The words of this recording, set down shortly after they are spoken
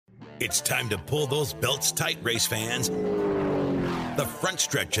It's time to pull those belts tight, race fans. The front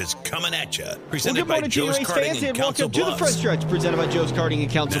stretch is coming at you. Presented by Joe's Karting in Council Bluffs. Welcome to the front stretch, presented by Joe's Karting in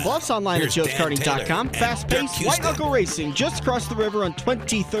Council Bluffs. Online at joeskarting.com. Fast-paced, white-knuckle racing just across the river on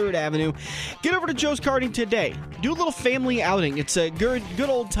 23rd Avenue. Get over to Joe's Karting today. Do a little family outing. It's a good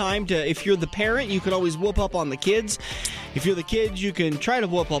old time to, if you're the parent, you can always whoop up on the kids. If you're the kids, you can try to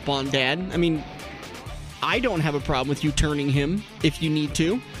whoop up on dad. I mean, I don't have a problem with you turning him if you need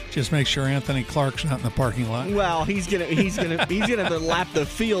to. Just make sure Anthony Clark's not in the parking lot. Well, he's gonna lap the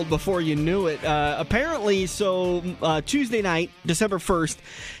field before you knew it. Apparently, Tuesday night, December 1st,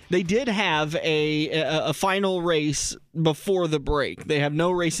 they did have a final race before the break. They have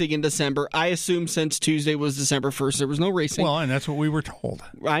no racing in December. I assume since Tuesday was December 1st, there was no racing. Well, and that's what we were told.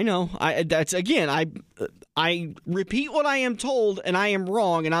 I know. I repeat what I am told, and I am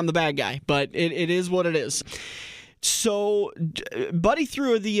wrong, and I'm the bad guy. But it is what it is. So, Buddy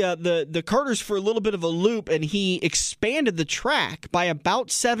threw the Carters for a little bit of a loop, and he expanded the track by about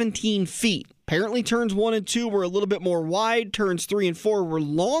 17 feet. Apparently, turns 1 and 2 were a little bit more wide. Turns 3 and 4 were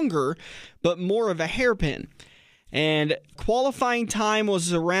longer, but more of a hairpin. And qualifying time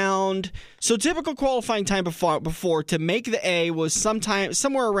was around... So, typical qualifying time before to make the A was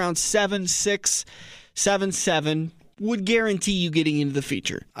somewhere around 7.6, 7.7. Would guarantee you getting into the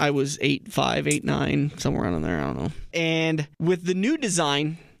feature. I was 8.5, 8.9, somewhere around there, I don't know. And with the new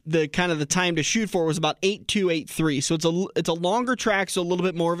design, the time to shoot for was about 8.2, 8.3. So it's a longer track, so a little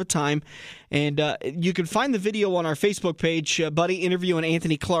bit more of a time. And you can find the video on our Facebook page. Buddy interviewing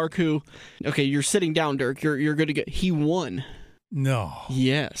Anthony Clark, who, okay, you're sitting down, Dirk. You're good to go. He won. No.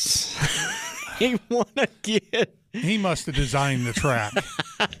 Yes. He won again. He must have designed the track.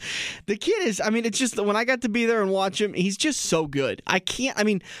 The kid is, it's just, when I got to be there and watch him, he's just so good.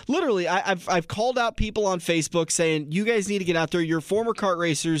 Literally, I've called out people on Facebook saying, you guys need to get out there. You're former kart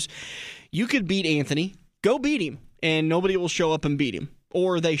racers. You could beat Anthony. Go beat him. And nobody will show up and beat him.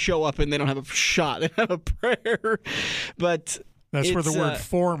 Or they show up and they don't have a shot. They don't have a prayer. But... That's where the word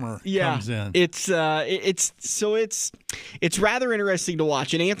former comes in. It's rather interesting to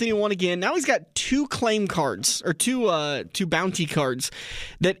watch. And Anthony won again. Now he's got 2 claim cards, or two bounty cards,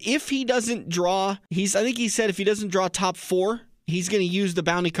 that if he doesn't draw, I think he said if he doesn't draw top 4, he's going to use the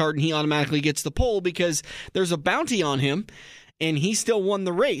bounty card and he automatically gets the pole because there's a bounty on him. And he still won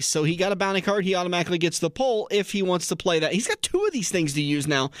the race. So he got a bounty card. He automatically gets the pole if he wants to play that. He's got 2 of these things to use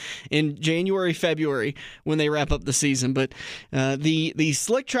now in January, February when they wrap up the season. But the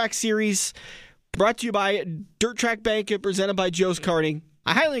Slick Track Series brought to you by Dirt Track Banquet, presented by Joe's Karting.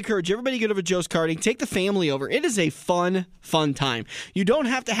 I highly encourage everybody to get over to Joe's Karting. Take the family over. It is a fun time. You don't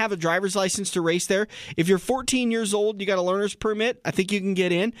have to have a driver's license to race there. If you're 14 years old, you got a learner's permit, I think you can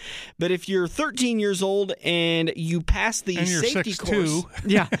get in. But if you're 13 years old and you pass the safety course,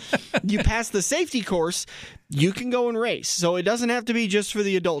 you pass the safety course, you can go and race. So it doesn't have to be just for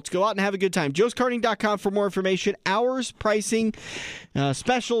the adults. Go out and have a good time. joeskarting.com for more information. Hours, pricing,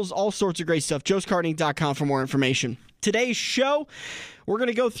 specials, all sorts of great stuff. joeskarting.com for more information. Today's show, we're going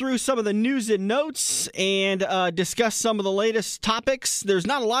to go through some of the news and notes and discuss some of the latest topics. There's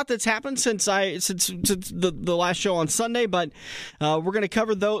not a lot that's happened since the last show on Sunday, but we're going to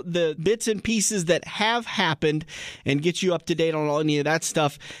cover the bits and pieces that have happened and get you up to date on any of that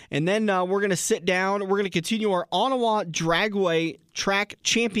stuff. And then we're going to sit down. We're going to continue our Ottawa Dragway Track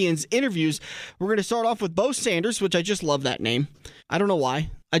Champions interviews. We're going to start off with Bo Sanders, which I just love that name. I don't know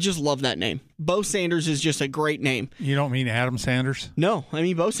why. I just love that name. Bo Sanders is just a great name. You don't mean Adam Sanders? No, I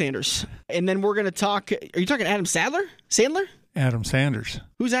mean Bo Sanders. And then we're going to talk... Are you talking Adam Sandler? Adam Sanders.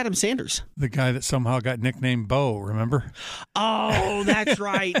 Who's Adam Sanders? The guy that somehow got nicknamed Bo, remember? Oh, that's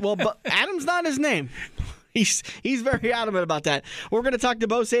right. Well, Adam's not his name. He's very adamant about that. We're going to talk to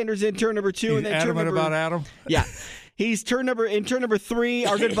Bo Sanders in turn number 2. He's and then adamant about Adam? Yeah. He's turn number 3.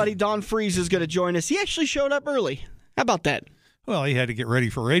 Our good buddy Don Freeze is going to join us. He actually showed up early. How about that? Well, he had to get ready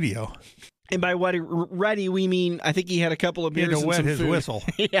for radio. And by ready, we mean I think he had a couple of beers and some food. He had to wet his whistle.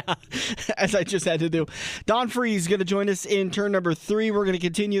 Yeah, as I just had to do. Don Freeze is going to join us in turn number 3. We're going to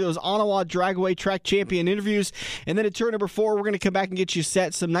continue those Ottawa Dragway Track Champion interviews. And then in turn number 4, we're going to come back and get you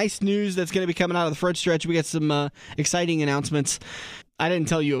set. Some nice news that's going to be coming out of the front stretch. We got some exciting announcements. I didn't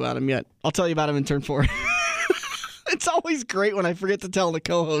tell you about them yet. I'll tell you about them in turn 4. It's always great when I forget to tell the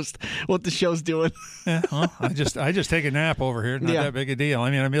co-host what the show's doing. Yeah, well, I just take a nap over here. Not that big a deal.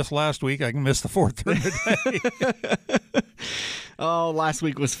 I mean, I missed last week. I can miss the 4th today. Oh, last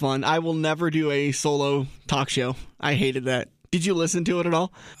week was fun. I will never do a solo talk show. I hated that. Did you listen to it at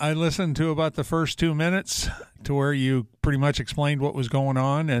all? I listened to about the first 2 minutes to where you pretty much explained what was going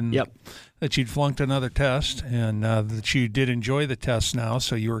on and that you'd flunked another test and that you did enjoy the tests now,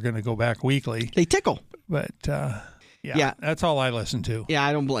 so you were going to go back weekly. They tickle. But, yeah, that's all I listened to. Yeah,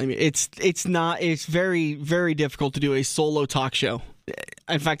 I don't blame you. It's very, very difficult to do a solo talk show.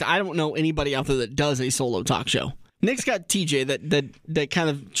 In fact, I don't know anybody out there that does a solo talk show. Nick's got TJ that kind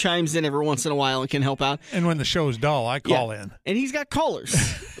of chimes in every once in a while and can help out. And when the show's dull, I call in. And he's got callers.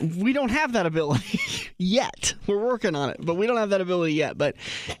 We don't have that ability yet. We're working on it, but we don't have that ability yet. But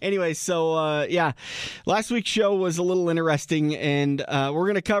anyway, so last week's show was a little interesting, and we're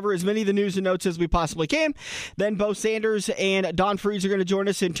going to cover as many of the news and notes as we possibly can. Then Bo Sanders and Don Freeze are going to join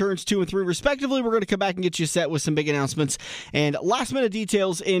us in turns 2 and 3 respectively. We're going to come back and get you set with some big announcements and last minute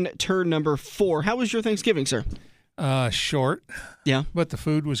details in turn number 4. How was your Thanksgiving, sir? Short. Yeah. But the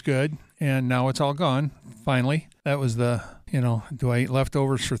food was good, and now it's all gone, finally. That was do I eat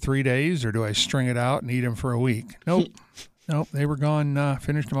leftovers for 3 days, or do I string it out and eat them for a week? Nope. They were gone,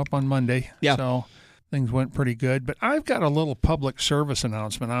 finished them up on Monday. Yeah. So things went pretty good. But I've got a little public service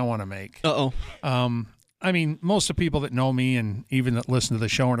announcement I want to make. Uh-oh. I mean, most of the people that know me and even that listen to the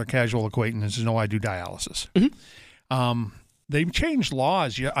show and are casual acquaintances know I do dialysis. Mm-hmm. They've changed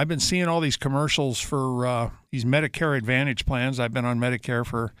laws. Yeah, I've been seeing all these commercials for these Medicare Advantage plans. I've been on Medicare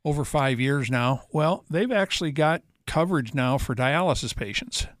for over 5 years now. Well, they've actually got coverage now for dialysis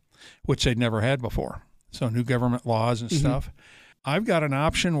patients, which they'd never had before. So new government laws and stuff. I've got an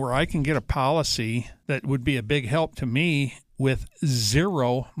option where I can get a policy that would be a big help to me with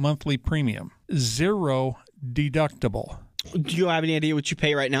 0 monthly premium, 0 deductible. Do you have any idea what you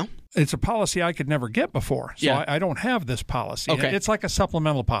pay right now? It's a policy I could never get before, so I don't have this policy. Okay. It's like a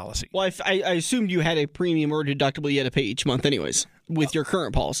supplemental policy. Well, I assumed you had a premium or deductible you had to pay each month anyways with your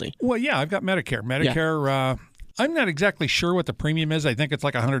current policy. Well, yeah, I've got Medicare. Medicare, I'm not exactly sure what the premium is. I think it's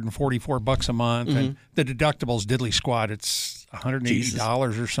like $144 a month, and the deductible's diddly squat. It's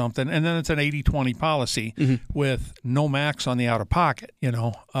 $180 or something, and then it's an 80-20 policy with no max on the out-of-pocket,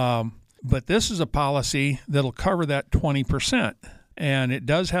 But this is a policy that'll cover that 20%. And it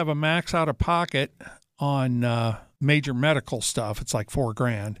does have a max out of pocket on major medical stuff. It's like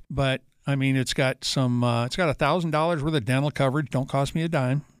 $4,000. But I mean, it's got $1,000 worth of dental coverage. Don't cost me a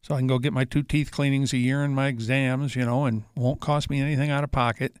dime. So I can go get my 2 teeth cleanings a year and my exams, and won't cost me anything out of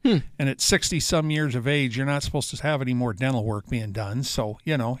pocket. And at 60 some years of age, you're not supposed to have any more dental work being done. So,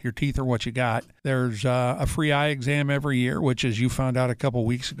 your teeth are what you got. There's a free eye exam every year, which, as you found out a couple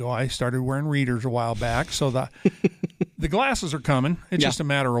weeks ago, I started wearing readers a while back. So the glasses are coming. It's just a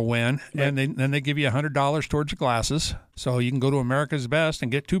matter of when. Right. And then they give you $100 towards the glasses. So you can go to America's Best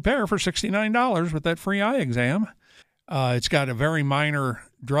and get 2 pair for $69 with that free eye exam. It's got a very minor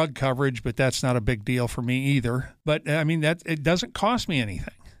drug coverage, but that's not a big deal for me either. But, I mean, it doesn't cost me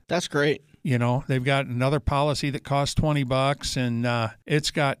anything. That's great. They've got another policy that costs $20, and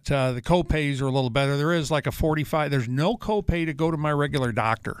it's got the co-pays are a little better. There is like a $45. There's no co-pay to go to my regular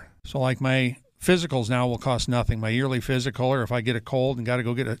doctor. So, like my physicals now will cost nothing. My yearly physical, or if I get a cold and got to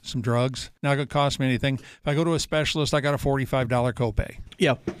go get some drugs, not going to cost me anything. If I go to a specialist, I got a $45 copay.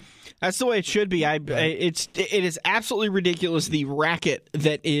 Yeah. That's the way it should be. It is absolutely ridiculous, the racket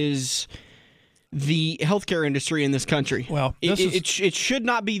that is the healthcare industry in this country. Well, it should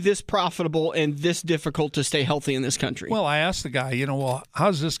not be this profitable and this difficult to stay healthy in this country. Well, I asked the guy,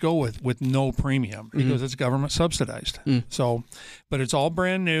 how does this go with no premium? Because it's government subsidized. So, but it's all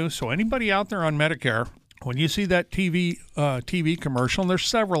brand new. So anybody out there on Medicare, when you see that TV commercial, and there's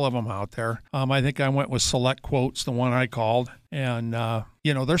several of them out there. I think I went with Select Quotes, the one I called. And,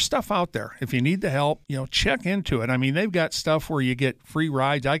 there's stuff out there. If you need the help, check into it. I mean, they've got stuff where you get free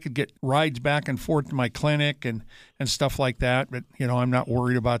rides. I could get rides back and forth to my clinic and stuff like that. But, I'm not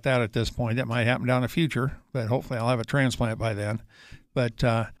worried about that at this point. That might happen down the future, but hopefully I'll have a transplant by then. But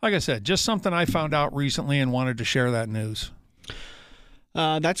like I said, just something I found out recently and wanted to share that news.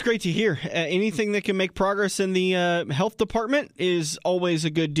 That's great to hear. Anything that can make progress in the health department is always a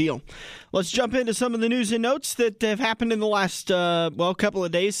good deal. Let's jump into some of the news and notes that have happened in the last, couple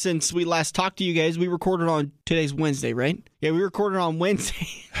of days since we last talked to you guys. We recorded on today's Wednesday, right? Yeah, we recorded on Wednesday.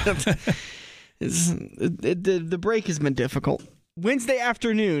 The break has been difficult. Wednesday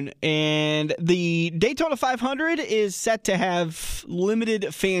afternoon, and the Daytona 500 is set to have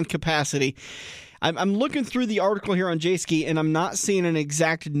limited fan capacity. I'm looking through the article here on J-Ski, and I'm not seeing an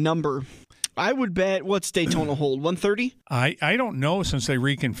exact number. I would bet, what's Daytona hold, 130? I don't know since they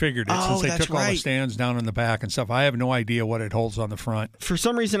reconfigured it, since they took all the stands down in the back and stuff. I have no idea what it holds on the front. For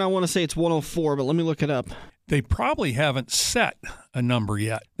some reason, I want to say it's 104, but let me look it up. They probably haven't set a number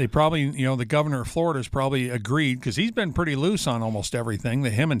yet. They probably, the governor of Florida has probably agreed, because he's been pretty loose on almost everything,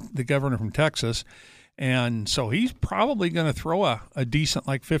 him and the governor from Texas. And so he's probably going to throw a decent,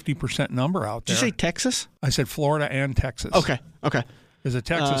 50% number out there. Did you say Texas? I said Florida and Texas. Okay. Because the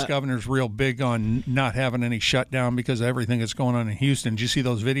Texas governor's real big on not having any shutdown because of everything that's going on in Houston. Did you see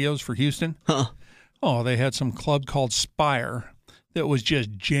those videos for Houston? Oh, they had some club called Spire that was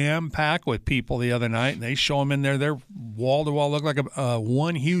just jam-packed with people the other night, and they show them in there. They're wall-to-wall, look like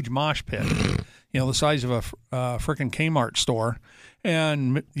one huge mosh pit, the size of a freaking Kmart store.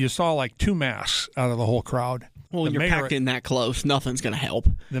 And you saw 2 masks out of the whole crowd. Well, when you're packed in that close, nothing's going to help.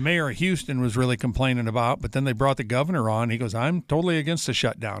 The mayor of Houston was really complaining about, but then they brought the governor on. He goes, I'm totally against the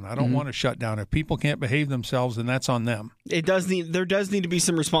shutdown. I don't want a shutdown. If people can't behave themselves, then that's on them. There does need to be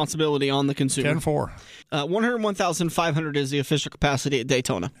some responsibility on the consumer. 10-4. 101,500 is the official capacity at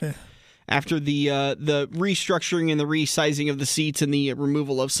Daytona. After the restructuring and the resizing of the seats and the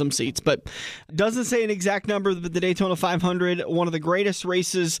removal of some seats. But doesn't say an exact number, but the Daytona 500, one of the greatest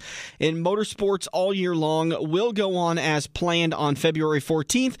races in motorsports all year long, will go on as planned on February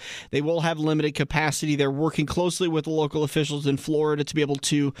 14th. They will have limited capacity. They're working closely with the local officials in Florida to be able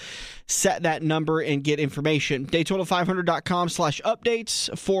to set that number and get information.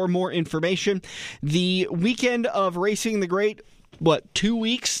 Daytona500.com/updates for more information. The weekend of Racing the Great, 2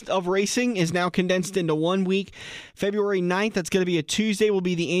 weeks of racing is now condensed into 1 week. February 9th, that's going to be a Tuesday, will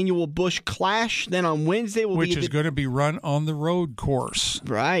be the annual Busch Clash. Then on Wednesday which is going to be run on the road course.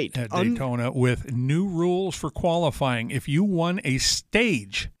 Right. At Daytona with new rules for qualifying. If you won a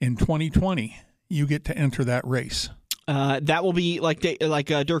stage in 2020, you get to enter that race. That will be, like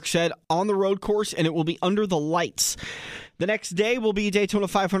Dirk said, on the road course, and it will be under the lights. The next day will be Daytona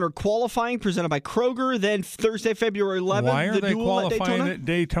 500 qualifying presented by Kroger. Then Thursday, February 11th, why are they qualifying at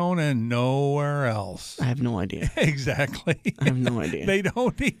Daytona and nowhere else? I have no idea. Exactly. I have no idea. They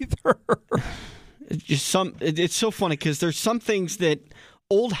don't either. It's just it's so funny because there's some things that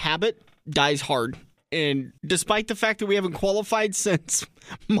old habit dies hard. And despite the fact that we haven't qualified since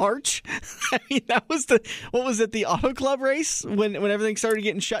March, I mean, that was the Auto Club race when everything started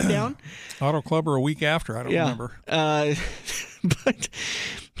getting shut down? Auto Club or a week after, I don't remember. But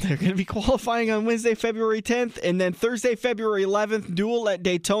they're going to be qualifying on Wednesday, February 10th, and then Thursday, February 11th, duel at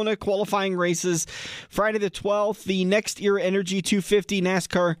Daytona, qualifying races. Friday the 12th, the Next Era Energy 250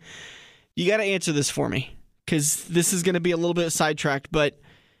 NASCAR. You got to answer this for me because this is going to be a little bit sidetracked, but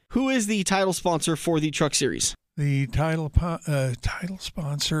who is the title sponsor for the Truck Series? The title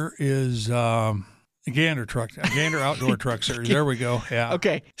sponsor is Gander Outdoor Truck Series. There we go. Yeah.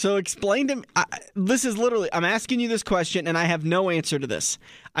 Okay, so explain to me. This is literally, I'm asking you this question, and I have no answer to this.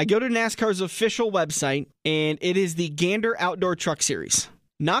 I go to NASCAR's official website, and it is the Gander Outdoor Truck Series.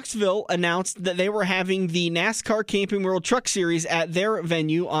 Knoxville announced that they were having the NASCAR Camping World Truck Series at their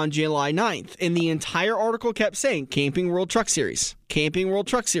venue on July 9th. And the entire article kept saying Camping World Truck Series. Camping World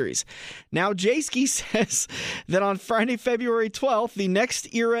Truck Series. Now, Jayski says that on Friday, February 12th, the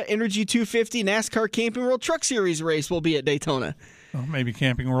Next Era Energy 250 NASCAR Camping World Truck Series race will be at Daytona. Well, maybe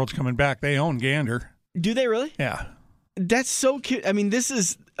Camping World's coming back. They own Gander. Do they really? Yeah. That's so cute. I mean, this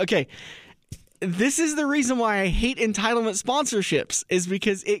is... Okay. This is the reason why I hate entitlement sponsorships, is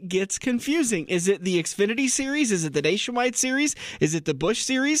because it gets confusing. Is it the Xfinity Series? Is it the Nationwide Series? Is it the Busch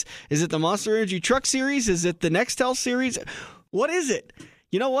Series? Is it the Monster Energy Truck Series? Is it the Nextel Series? What is it?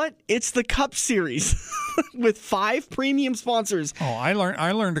 You know what? It's the Cup Series with 5 premium sponsors. Oh, I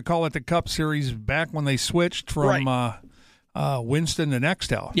learned to call it the Cup Series back when they switched from Winston to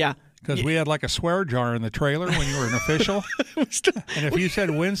Nextel. Yeah. Because we had like a swear jar in the trailer when you were an official, and if you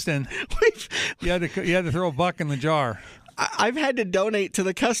said Winston, you had to throw a buck in the jar. I've had to donate to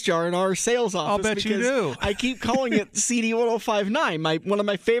the cuss jar in our sales office. I'll bet you do. I keep calling it CD 1059, one of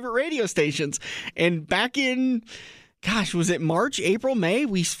my favorite radio stations. And back in, gosh, was it March, April, May?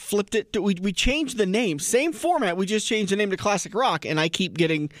 We flipped it. We changed the name. Same format. We just changed the name to Classic Rock, and I keep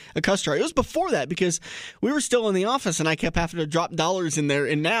getting a cuss jar. It was before that because we were still in the office, and I kept having to drop dollars in there.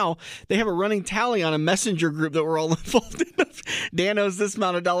 And now they have a running tally on a messenger group that we're all involved in. Dan owes this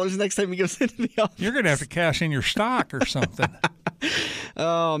amount of dollars next time he goes into the office. You're going to have to cash in your stock or something.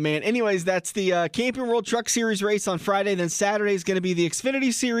 Oh, man. Anyways, that's the Camping World Truck Series race on Friday. Then Saturday is going to be the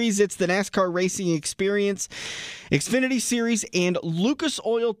Xfinity Series. It's the NASCAR Racing Experience Xfinity Series and Lucas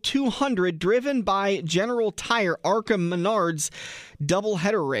Oil 200 driven by General Tire, Arkham Menards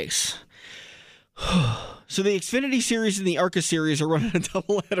doubleheader race. So the Xfinity Series and the ARCA Series are running a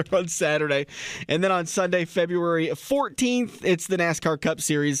doubleheader on Saturday. And then on Sunday, February 14th, it's the NASCAR Cup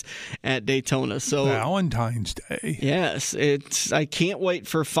Series at Daytona. So Valentine's Day. Yes, I can't wait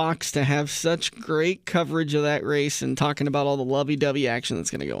for Fox to have such great coverage of that race and talking about all the lovey-dovey action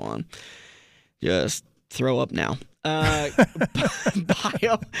that's going to go on. Just throw up now.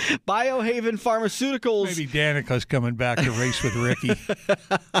 Biohaven Pharmaceuticals. Maybe Danica's coming back to race with Ricky.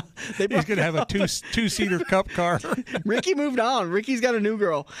 He's going to have a two-seater cup car. Ricky moved on. Ricky's got a new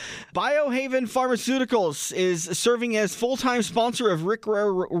girl. Biohaven Pharmaceuticals is serving as full-time sponsor of Rick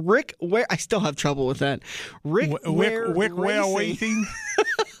Ware. I still have trouble with that. Rick Ware Racing.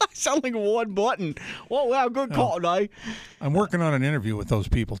 I sound like one button. Well, wow, good call, Nye. I'm working on an interview with those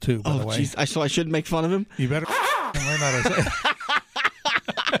people, too, by the way. Geez, so I shouldn't make fun of him? You better learn how to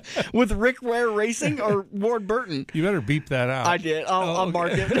say With Rick Ware Racing or Ward Burton? You better beep that out. I did. I'll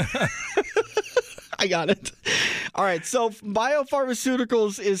mark it. I got it. All right, so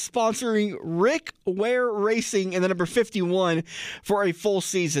Biopharmaceuticals is sponsoring Rick Ware Racing and the number 51 for a full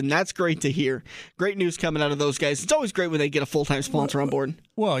season. That's great to hear. Great news coming out of those guys. It's always great when they get a full-time sponsor on board.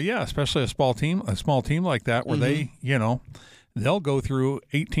 Well, yeah, especially a small team like that where they, they'll go through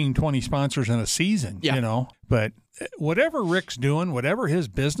 18, 20 sponsors in a season, But whatever Rick's doing, whatever his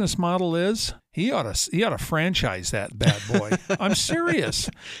business model is, he ought to franchise that bad boy. I'm serious.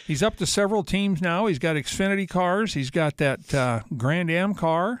 He's up to several teams now. He's got Xfinity cars. He's got that Grand Am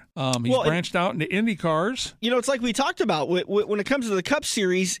car. He's branched out into Indy cars. It's like we talked about when it comes to the Cup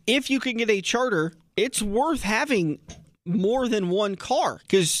Series. If you can get a charter, it's worth having more than one car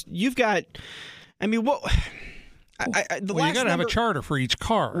because you've got. I mean, what? You got to have a charter for each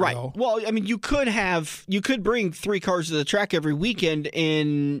car, right? Though. Well, I mean, you could bring 3 cars to the track every weekend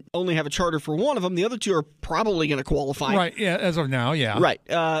and only have a charter for one of them. The other 2 are probably going to qualify, right? Yeah, as of now, yeah, right.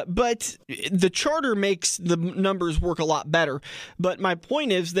 But the charter makes the numbers work a lot better. But my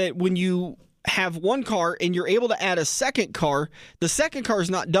point is that when you have one car and you're able to add a second car, the second car is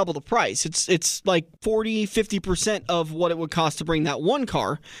not double the price. It's like 40-50% of what it would cost to bring that one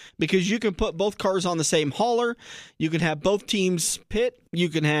car because you can put both cars on the same hauler. You can have both teams pit. You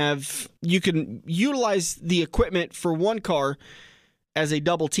can utilize the equipment for one car as a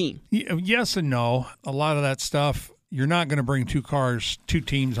double team. Yes and no. A lot of that stuff. You're not going to bring 2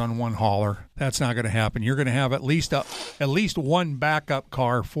 teams on one hauler. That's not going to happen. You're going to have at least one backup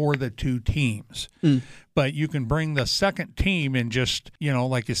car for the 2 teams. But you can bring the second team and just,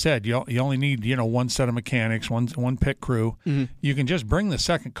 like you said, you only need, one set of mechanics, one pit crew. Mm-hmm. You can just bring the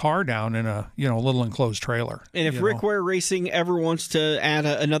second car down in a, little enclosed trailer. And if Rick Ware Racing ever wants to add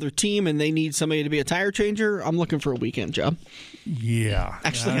another team and they need somebody to be a tire changer, I'm looking for a weekend job. Yeah.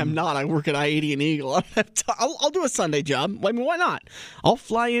 Actually, I'm not. I work at I-80 and Eagle. I'll do a Sunday job. I mean, why not? I'll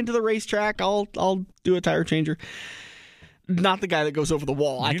fly into the racetrack. I'll do a tire changer. Not the guy that goes over the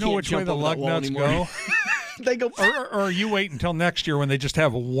wall. I can't which jump way the over lug nuts go? They go, or you wait until next year when they just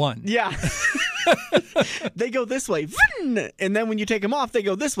have one. Yeah. They go this way, and then when you take them off, they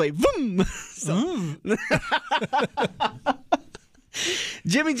go this way. So.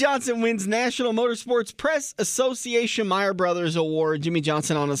 Jimmy Johnson wins National Motorsports Press Association Meyer Brothers Award. Jimmy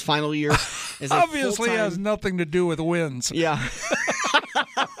Johnson on his final year. Obviously has nothing to do with wins. Yeah.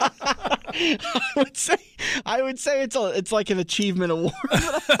 I would say it's like an achievement award.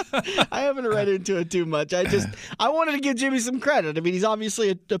 I haven't read into it too much. I wanted to give Jimmy some credit. I mean, he's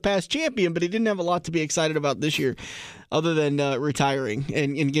obviously a past champion, but he didn't have a lot to be excited about this year other than retiring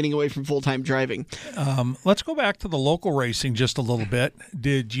and getting away from full-time driving. Let's go back to the local racing just a little bit.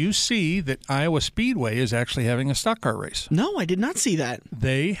 Did you see that Iowa Speedway is actually having a stock car race? No, I did not see that.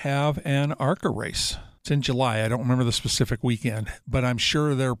 They have an ARCA race. It's in July. I don't remember the specific weekend, but I'm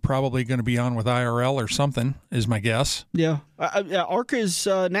sure they're probably going to be on with IRL or something, is my guess. Yeah. ARCA is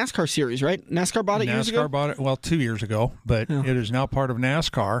NASCAR series, right? NASCAR bought it years ago? NASCAR bought it, 2 years ago, but it is now part of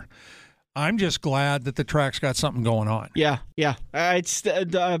NASCAR. I'm just glad that the track's got something going on. Yeah, yeah. It's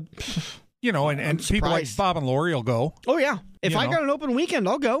and people like Bob and Lori will go. Oh, yeah. If I got an open weekend,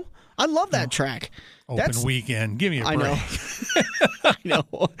 I'll go. I love that track. Weekend. Give me a break. I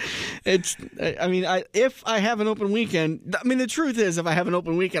know. If I have an open weekend, the truth is, if I have an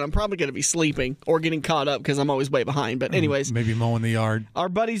open weekend, I'm probably going to be sleeping or getting caught up because I'm always way behind. But anyways. Maybe mowing the yard. Our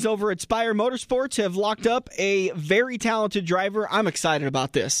buddies over at Spire Motorsports have locked up a very talented driver. I'm excited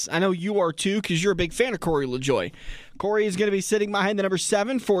about this. I know you are too because you're a big fan of Corey LaJoie. Corey is going to be sitting behind the number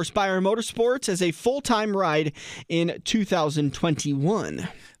 7 for Spire Motorsports as a full-time ride in 2021.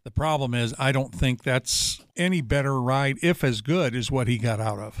 The problem is I don't think that's any better ride, if as good as what he got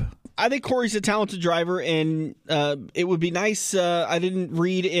out of. I think Corey's a talented driver, and it would be nice. I didn't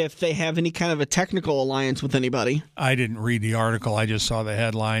read if they have any kind of a technical alliance with anybody. I didn't read the article. I just saw the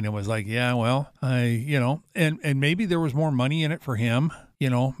headline and was like, yeah, well, and maybe there was more money in it for him.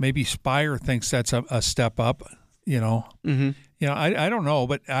 Maybe Spire thinks that's a step up, Mm-hmm. I don't know,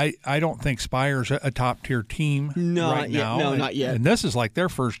 but I don't think Spire's a top-tier team right now. No, not yet. And this is like their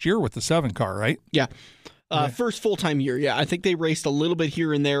first year with the 7 car, right? Yeah. First full-time year, yeah. I think they raced a little bit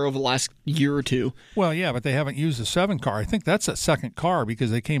here and there over the last year or two. Well, yeah, but they haven't used the 7 car. I think that's a second car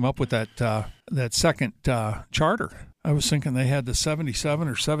because they came up with that second charter. I was thinking they had the 77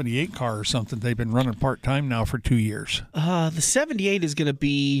 or 78 car or something. They've been running part-time now for 2 years. The 78 is going to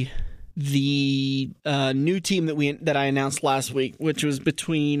be the new team that I announced last week, which was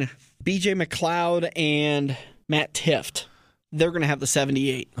between BJ McLeod and Matt Tift. They're going to have the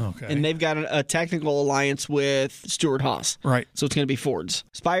 78. Okay. And they've got a technical alliance with Stuart Haas. Right. So it's going to be Fords.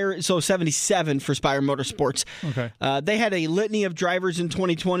 So 77 for Spire Motorsports. Okay. They had a litany of drivers in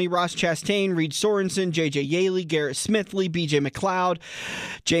 2020. Ross Chastain, Reed Sorensen, J.J. Yaley, Garrett Smithley, B.J. McLeod,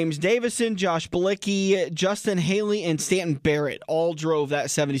 James Davison, Josh Bilicki, Justin Haley, and Stanton Barrett all drove that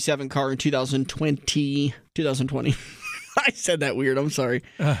 77 car in 2020. I said that weird. I'm sorry.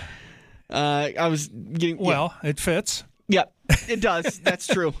 I was getting... Well, it fits. Yep, it does. That's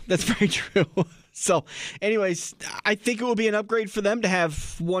true. That's very true. So, anyways, I think it will be an upgrade for them to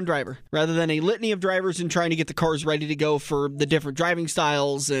have one driver rather than a litany of drivers and trying to get the cars ready to go for the different driving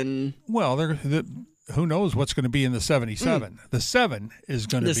styles. And well, who knows what's going to be in the 77? The 7 is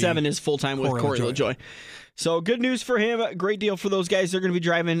going to be... The 7 is full-time with Corey LaJoie. So, good news for him. Great deal for those guys. They're going to be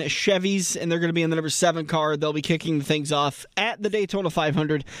driving Chevys, and they're going to be in the number 7 car. They'll be kicking things off at the Daytona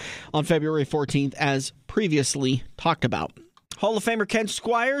 500 on February 14th, as previously talked about. Hall of Famer Ken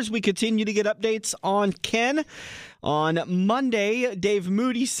Squires, we continue to get updates on Ken. On Monday, Dave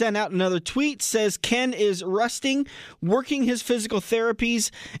Moody sent out another tweet, says Ken is resting, working his physical therapies,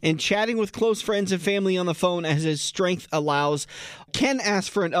 and chatting with close friends and family on the phone as his strength allows. Ken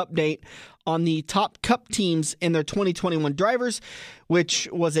asked for an update on the top Cup teams and their 2021 drivers, which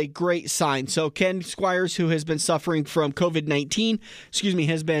was a great sign. So Ken Squires, who has been suffering from COVID-19,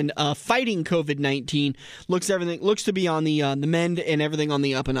 has been fighting COVID-19, looks to be on the mend and everything on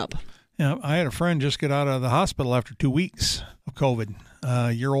the up and up. Yeah, I had a friend just get out of the hospital after 2 weeks of COVID,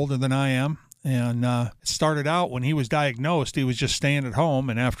 a year older than I am. And it started out when he was diagnosed, he was just staying at home.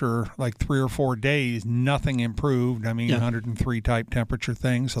 And after like 3 or 4 days, nothing improved. 103 type temperature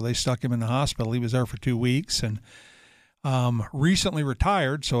thing. So they stuck him in the hospital. He was there for 2 weeks and recently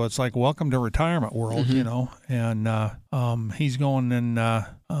retired. So it's like, welcome to retirement world, And he's going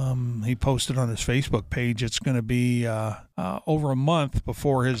and he posted on his Facebook page, it's going to be over a month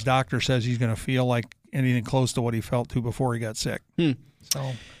before his doctor says he's going to feel like anything close to what he felt to before he got sick.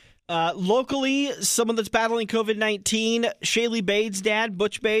 So... locally, someone that's battling COVID-19, Shaylee Bade's dad,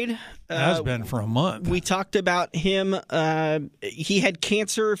 Butch Bade. Has been for a month. We talked about him. He had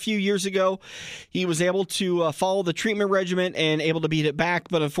cancer a few years ago. He was able to follow the treatment regimen and able to beat it back,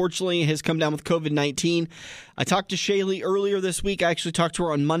 but unfortunately has come down with COVID-19. I talked to Shaylee earlier this week. I actually talked to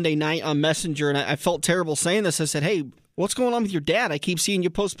her on Monday night on Messenger, and I felt terrible saying this. I said, hey, what's going on with your dad? I keep seeing you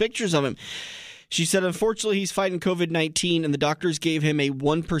post pictures of him. She said, unfortunately, he's fighting COVID-19, and the doctors gave him a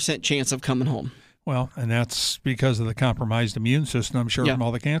 1% chance of coming home. Well, and that's because of the compromised immune system, I'm sure, from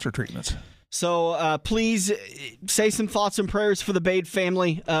all the cancer treatments. So please say some thoughts and prayers for the Bade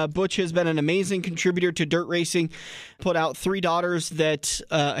family. Butch has been an amazing contributor to dirt racing, put out 3 daughters that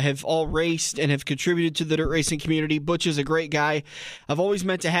have all raced and have contributed to the dirt racing community. Butch is a great guy. I've always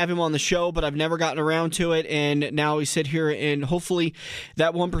meant to have him on the show, but I've never gotten around to it. And now we sit here and hopefully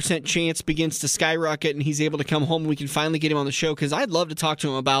that 1% chance begins to skyrocket and he's able to come home and we can finally get him on the show because I'd love to talk to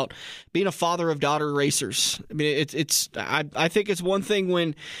him about being a father of daughter racers. I mean, I think it's one thing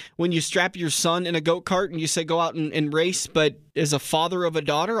when you strap your son in a go-kart and you say go out and race, but as a father of a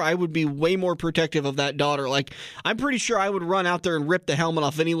daughter, I would be way more protective of that daughter. Like, I'm pretty sure I would run out there and rip the helmet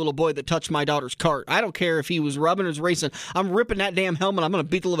off any little boy that touched my daughter's kart. I don't care if he was rubbing or was racing. I'm ripping that damn helmet. I'm going to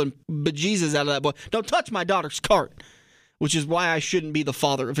beat the living bejesus out of that boy. Don't touch my daughter's kart, which is why I shouldn't be the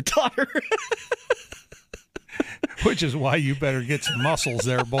father of a daughter. Which is why you better get some muscles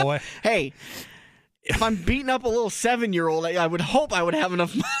there, boy. Hey, if I'm beating up a little 7-year-old, I would hope I would have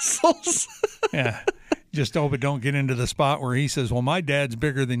enough muscles. Yeah. Just hope it don't get into the spot where he says, well, my dad's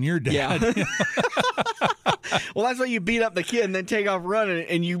bigger than your dad. Yeah. Well, that's why you beat up the kid and then take off running,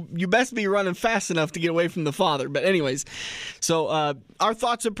 and you best be running fast enough to get away from the father. But anyways, so our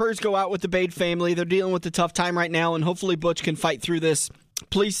thoughts and prayers go out with the Bade family. They're dealing with a tough time right now, and hopefully Butch can fight through this.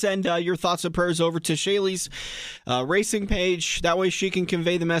 Please send your thoughts and prayers over to Shaylee's racing page. That way she can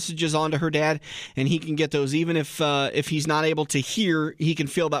convey the messages on to her dad, and he can get those. Even if he's not able to hear, he can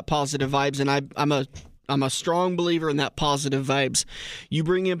feel that positive vibes, and I'm a strong believer in that positive vibes. You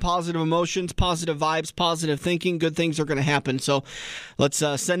bring in positive emotions, positive vibes, positive thinking, good things are going to happen. So let's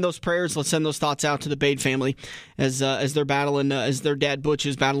send those prayers, let's send those thoughts out to the Bade family as they're battling, as their dad Butch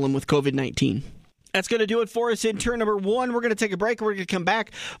is battling with COVID-19. That's going to do it for us in turn number 1. We're going to take a break. We're going to come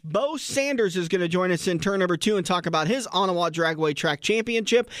back. Bo Sanders is going to join us in turn number 2 and talk about his Ottawa Dragway Track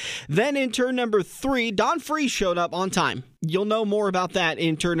Championship. Then in turn number 3, Don Freese showed up on time. You'll know more about that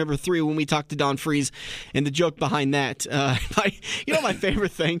in turn number 3 when we talk to Don Freese and the joke behind that. My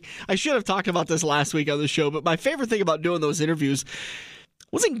favorite thing, I should have talked about this last week on the show, but my favorite thing about doing those interviews,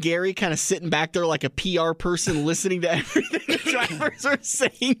 wasn't Gary kind of sitting back there like a PR person listening to everything the drivers are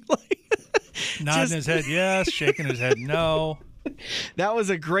saying? Nodding his head yes, shaking his head no. That was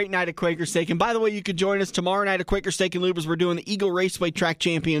a great night at Quaker Steak. And by the way, you could join us tomorrow night at Quaker Steak and Lube as we're doing the Eagle Raceway Track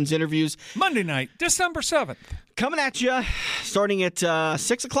Champions interviews. Monday night, December 7th. Coming at you, starting at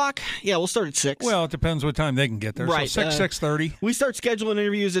 6 o'clock. Yeah, we'll start at 6. Well, it depends what time they can get there. Right. So 6:30. We start scheduling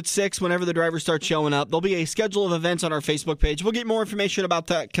interviews at 6 whenever the drivers start showing up. There'll be a schedule of events on our Facebook page. We'll get more information about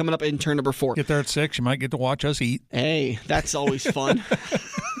that coming up in turn number 4. Get there at 6. You might get to watch us eat. Hey, that's always fun.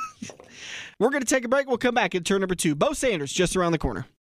 We're going to take a break. We'll come back in turn number 2. Bo Sanders just around the corner.